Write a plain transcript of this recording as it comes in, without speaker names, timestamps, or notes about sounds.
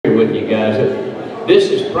with you guys.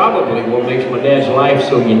 This is probably what makes my dad's life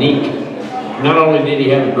so unique. Not only did he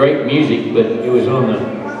have great music, but it was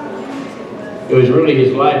really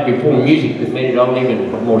his life before music that made it all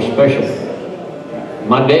even more special.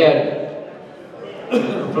 My dad,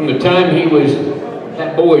 from the time he was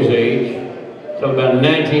that boy's age, till about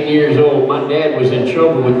 19 years old, my dad was in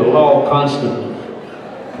trouble with the law constantly.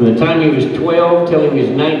 From the time he was 12 till he was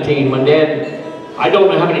 19, my dad, I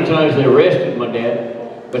don't know how many times they arrested my dad,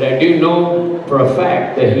 but I do know for a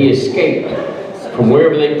fact that he escaped from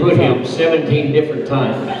wherever they put him 17 different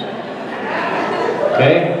times.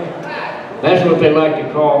 Okay? That's what they like to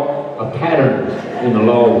call a pattern in the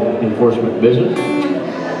law enforcement business.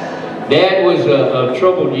 Dad was a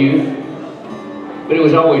troubled youth, but it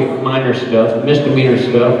was always minor stuff, misdemeanor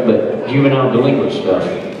stuff, but juvenile delinquent stuff.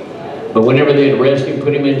 But whenever they'd arrest him,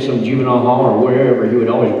 put him in some juvenile hall or wherever, he would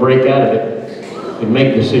always break out of it and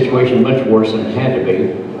make the situation much worse than it had to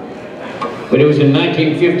be. But it was in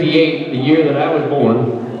 1958, the year that I was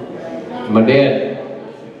born, my dad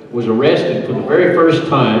was arrested for the very first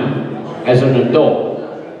time as an adult.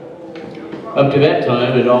 Up to that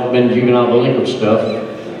time, it had all been juvenile delinquent stuff.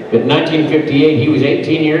 But in 1958, he was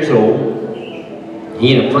 18 years old.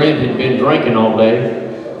 He and a friend had been drinking all day.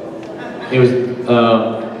 It was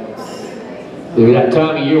that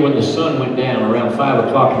time of year when the sun went down around 5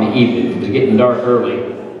 o'clock in the evening. It was getting dark early.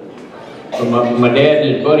 So my dad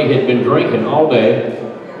and his buddy had been drinking all day,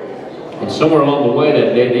 and somewhere along the way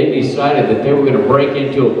that day they decided that they were going to break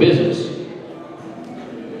into a business.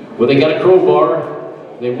 Well, they got a crowbar,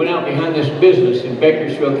 they went out behind this business in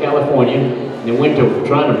Bakersfield, California, and they went to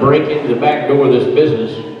trying to break into the back door of this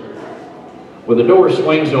business. Well, the door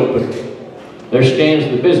swings open. There stands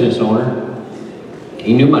the business owner.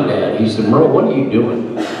 He knew my dad. He said, "Merle, what are you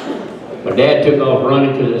doing?" My dad took off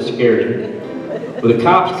running because it scared him. Well, the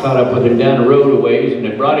cops caught up with him down the road a ways, and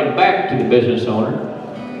they brought him back to the business owner.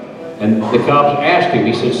 And the cops asked him,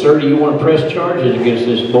 he said, "Sir, do you want to press charges against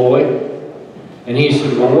this boy?" And he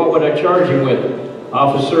said, "Well, what would I charge him with,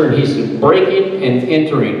 officer?" And he said, "Breaking and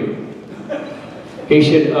entering." He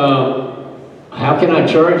said, "How can I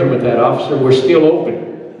charge him with that, officer? We're still open."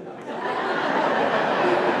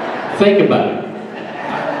 Think about it.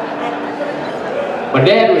 My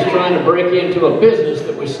dad was trying to break into a business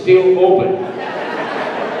that was still open.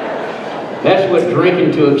 That's what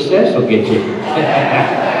drinking to excess will get you.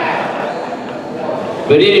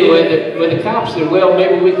 But anyway, the cops said, "Well,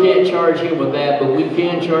 maybe we can't charge him with that, but we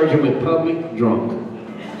can charge him with public drunk,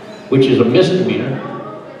 which is a misdemeanor."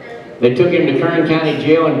 They took him to Kern County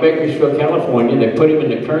Jail in Bakersfield, California. They put him in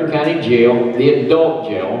the Kern County Jail, the adult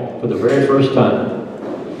jail, for the very first time.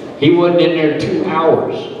 He wasn't in there 2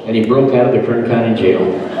 hours, and he broke out of the Kern County Jail.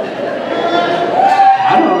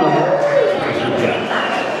 I don't know how.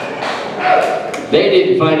 They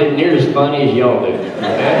didn't find it near as funny as y'all did.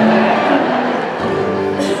 Okay?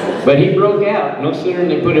 But he broke out no sooner than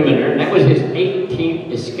they put him in there, and that was his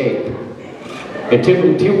 18th escape. It took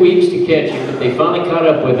them 2 weeks to catch him, but they finally caught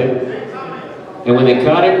up with him. And when they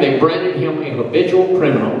caught him, they branded him a habitual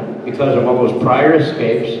criminal because of all those prior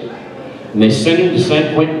escapes. And they sent him to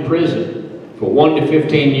San Quentin prison for 1 to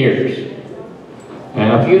 15 years.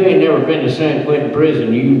 Now, if you ain't never been to San Quentin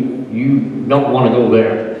prison, you don't want to go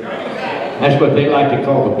there. That's what they like to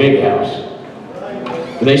call the big house.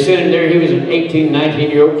 But they sent him there. He was an 18,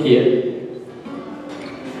 19-year-old kid.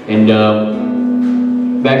 And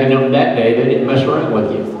back in that day, they didn't mess around with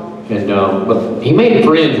you. And but he made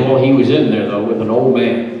friends while he was in there, though, with an old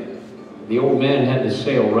man. The old man had the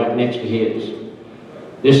cell right next to his.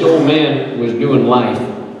 This old man was doing life.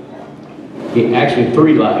 Actually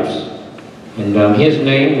 3 lives. And his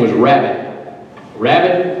name was Rabbit.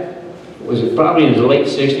 Rabbit was probably in his late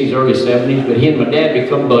 60s, early 70s, but he and my dad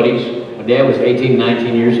become buddies. My dad was 18,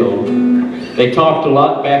 19 years old. They talked a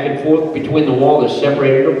lot back and forth between the wall that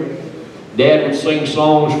separated them. Dad would sing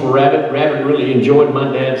songs for Rabbit. Rabbit really enjoyed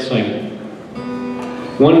my dad singing.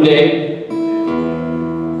 One day,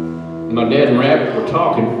 my dad and Rabbit were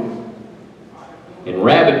talking, and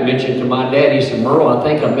Rabbit mentioned to my dad, he said, "Merle, I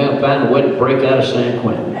think I'm going to find a way to break out of San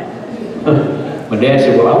Quentin." My dad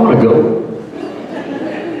said, "Well, I want to go."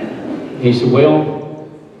 He said, "Well,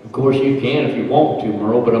 of course you can if you want to,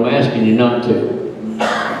 Merle, but I'm asking you not to."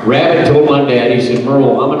 Rabbit told my dad, he said,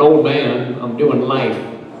 "Merle, I'm an old man. I'm doing life.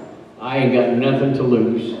 I ain't got nothing to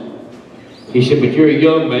lose." He said, "But you're a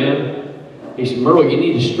young man." He said, "Merle, you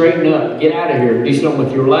need to straighten up, get out of here, and do something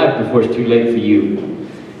with your life before it's too late for you."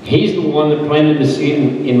 He's the one that planted the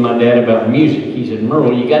seed in my dad about music. He said,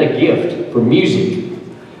 "Merle, you got a gift for music.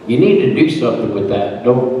 You need to do something with that.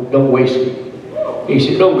 Don't waste it." He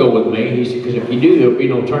said, "Don't go with me." He said, "Because if you do, there'll be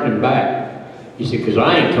no turning back." He said, because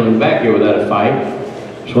I ain't coming back here without a fight.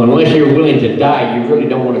 So unless you're willing to die, you really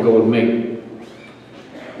don't want to go with me.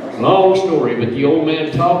 Long story, but the old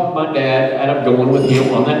man talked my dad out of going with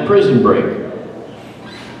him on that prison break.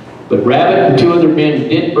 But Rabbit and two other men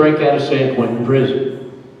did break out of San Quentin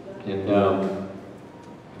prison. And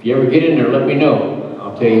if you ever get in there, let me know.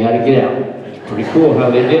 I'll tell you how to get out. It's pretty cool how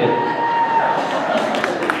they did it.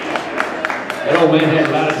 That old man had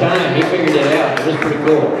a lot of time. He figured it out. It was pretty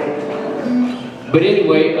cool. But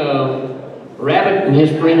anyway, Rabbit and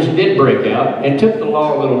his friends did break out. It took the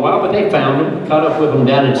law a little while, but they found him, caught up with him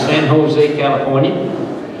down in San Jose, California.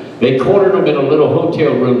 They cornered him in a little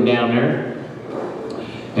hotel room down there.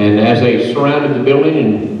 And as they surrounded the building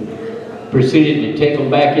and proceeded to take him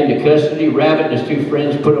back into custody, Rabbit and his two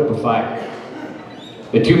friends put up a fight.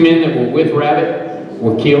 The two men that were with Rabbit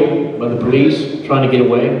were killed by the police trying to get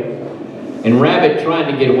away. And Rabbit,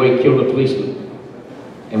 trying to get away, killed a policeman.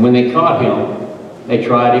 And when they caught him, they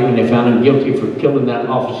tried him and they found him guilty for killing that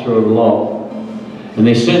officer of the law. And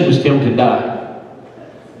they sentenced him to die.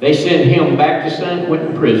 They sent him back to San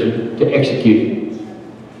Quentin prison to execute him.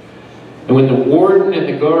 And when the warden and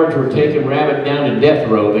the guards were taking Rabbit down to death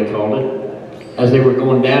row, they called it, as they were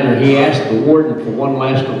going down there, he asked the warden for one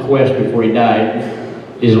last request before he died.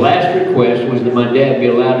 His last request was that my dad be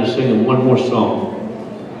allowed to sing him one more song.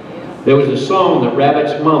 There was a song that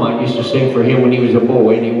Rabbit's mama used to sing for him when he was a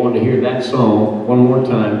boy, and he wanted to hear that song one more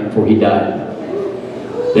time before he died.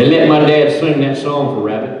 They let my dad sing that song for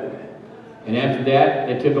Rabbit. And after that,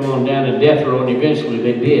 they took him on down to death row, and eventually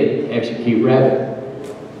they did execute Rabbit.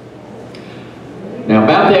 Now,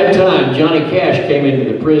 about that time, Johnny Cash came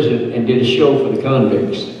into the prison and did a show for the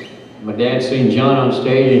convicts. My dad seen John on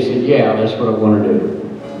stage and he said, yeah, that's what I want to do.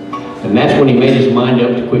 And that's when he made his mind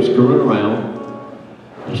up to quit screwing around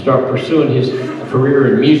and start pursuing his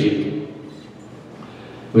career in music.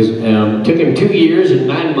 It took him 2 years and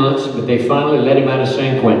 9 months, but they finally let him out of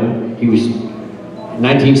San Quentin. He was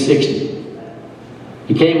 1960.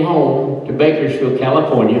 He came home to Bakersfield,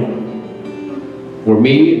 California, where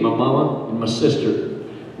me and my mama and my sister,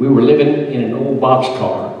 we were living in an old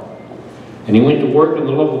boxcar. And he went to work in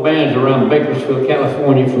the local bands around Bakersfield,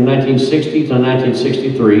 California from 1960 to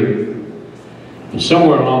 1963. And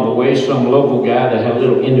somewhere along the way, some local guy that had a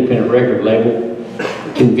little independent record label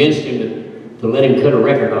convinced him to let him cut a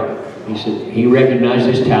record on it. He said, he recognized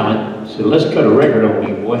his talent. He said, let's cut a record on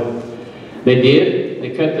me, boy. They did. They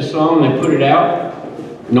cut the song, they put it out.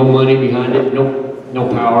 No money behind it, no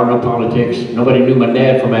power, no politics. Nobody knew my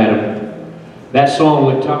dad from Adam. That song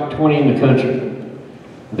went top 20 in the country.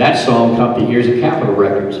 That song caught the ears of Capitol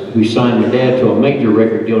Records, who signed my dad to a major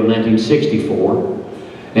record deal in 1964.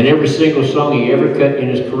 And every single song he ever cut in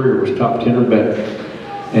his career was top 10 or better.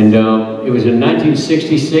 And it was in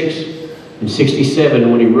 1966 and 67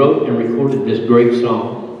 when he wrote and recorded this great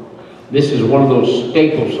song. This is one of those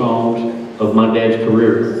staple songs of my dad's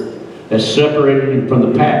career that separated him from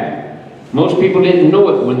the pack. Most people didn't know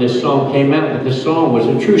it when this song came out, but this song was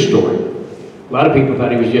a true story. A lot of people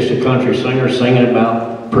thought he was just a country singer singing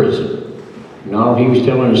about prison. No, he was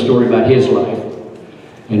telling a story about his life.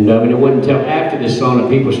 And it wasn't until after this song that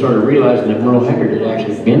people started realizing that Marty Haggard had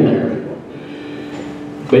actually been there.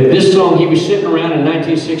 But this song, he was sitting around in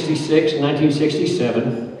 1966,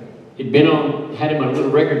 1967. Had him a little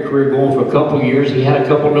record career going for a couple of years. He had a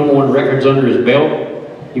couple #1 records under his belt.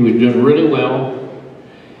 He was doing really well.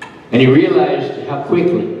 And he realized how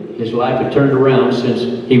quickly his life had turned around since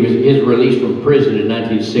his release from prison in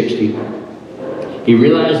 1960. He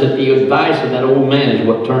realized that the advice of that old man is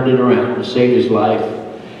what turned it around and saved his life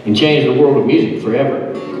and changed the world of music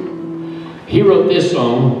forever. He wrote this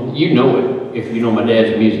song. You know it if you know my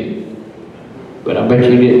dad's music. But I bet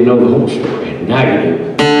you didn't know the whole story. Now you do.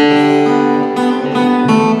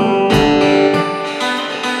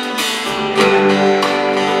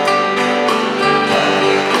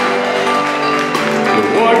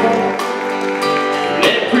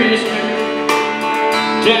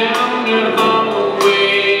 Down the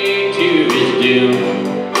hallway to his doom,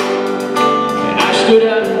 and I stood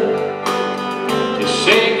up to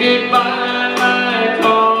say goodbye like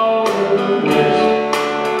always.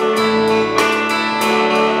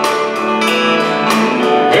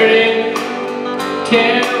 Heard him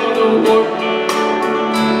tell the warden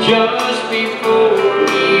just before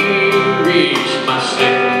he reached my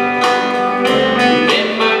cell. Then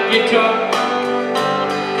my guitar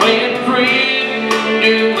playing free.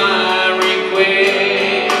 Do my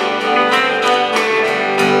request.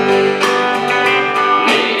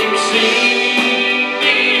 Let him sing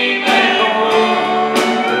me back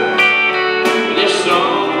home. This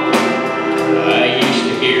song I used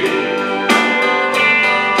to hear.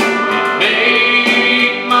 It made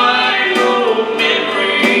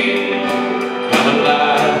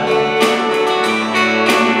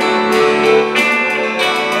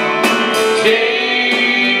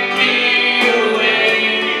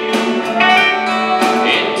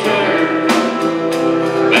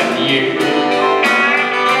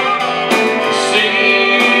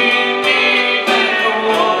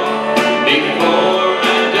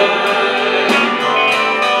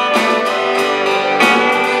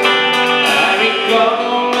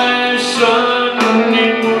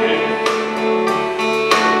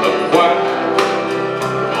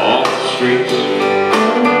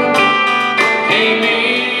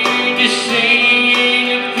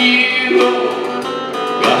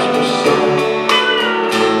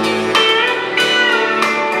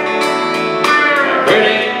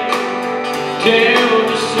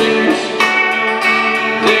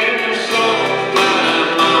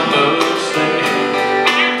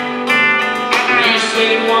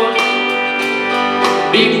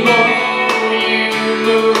before you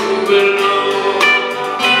move along.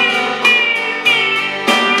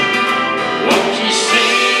 Won't you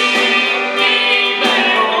sing me back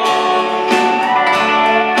home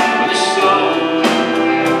with a song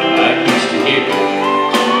I used to hear?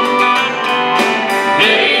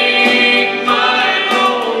 Make my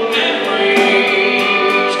old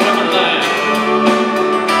memories come alive.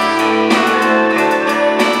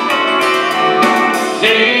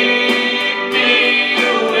 Take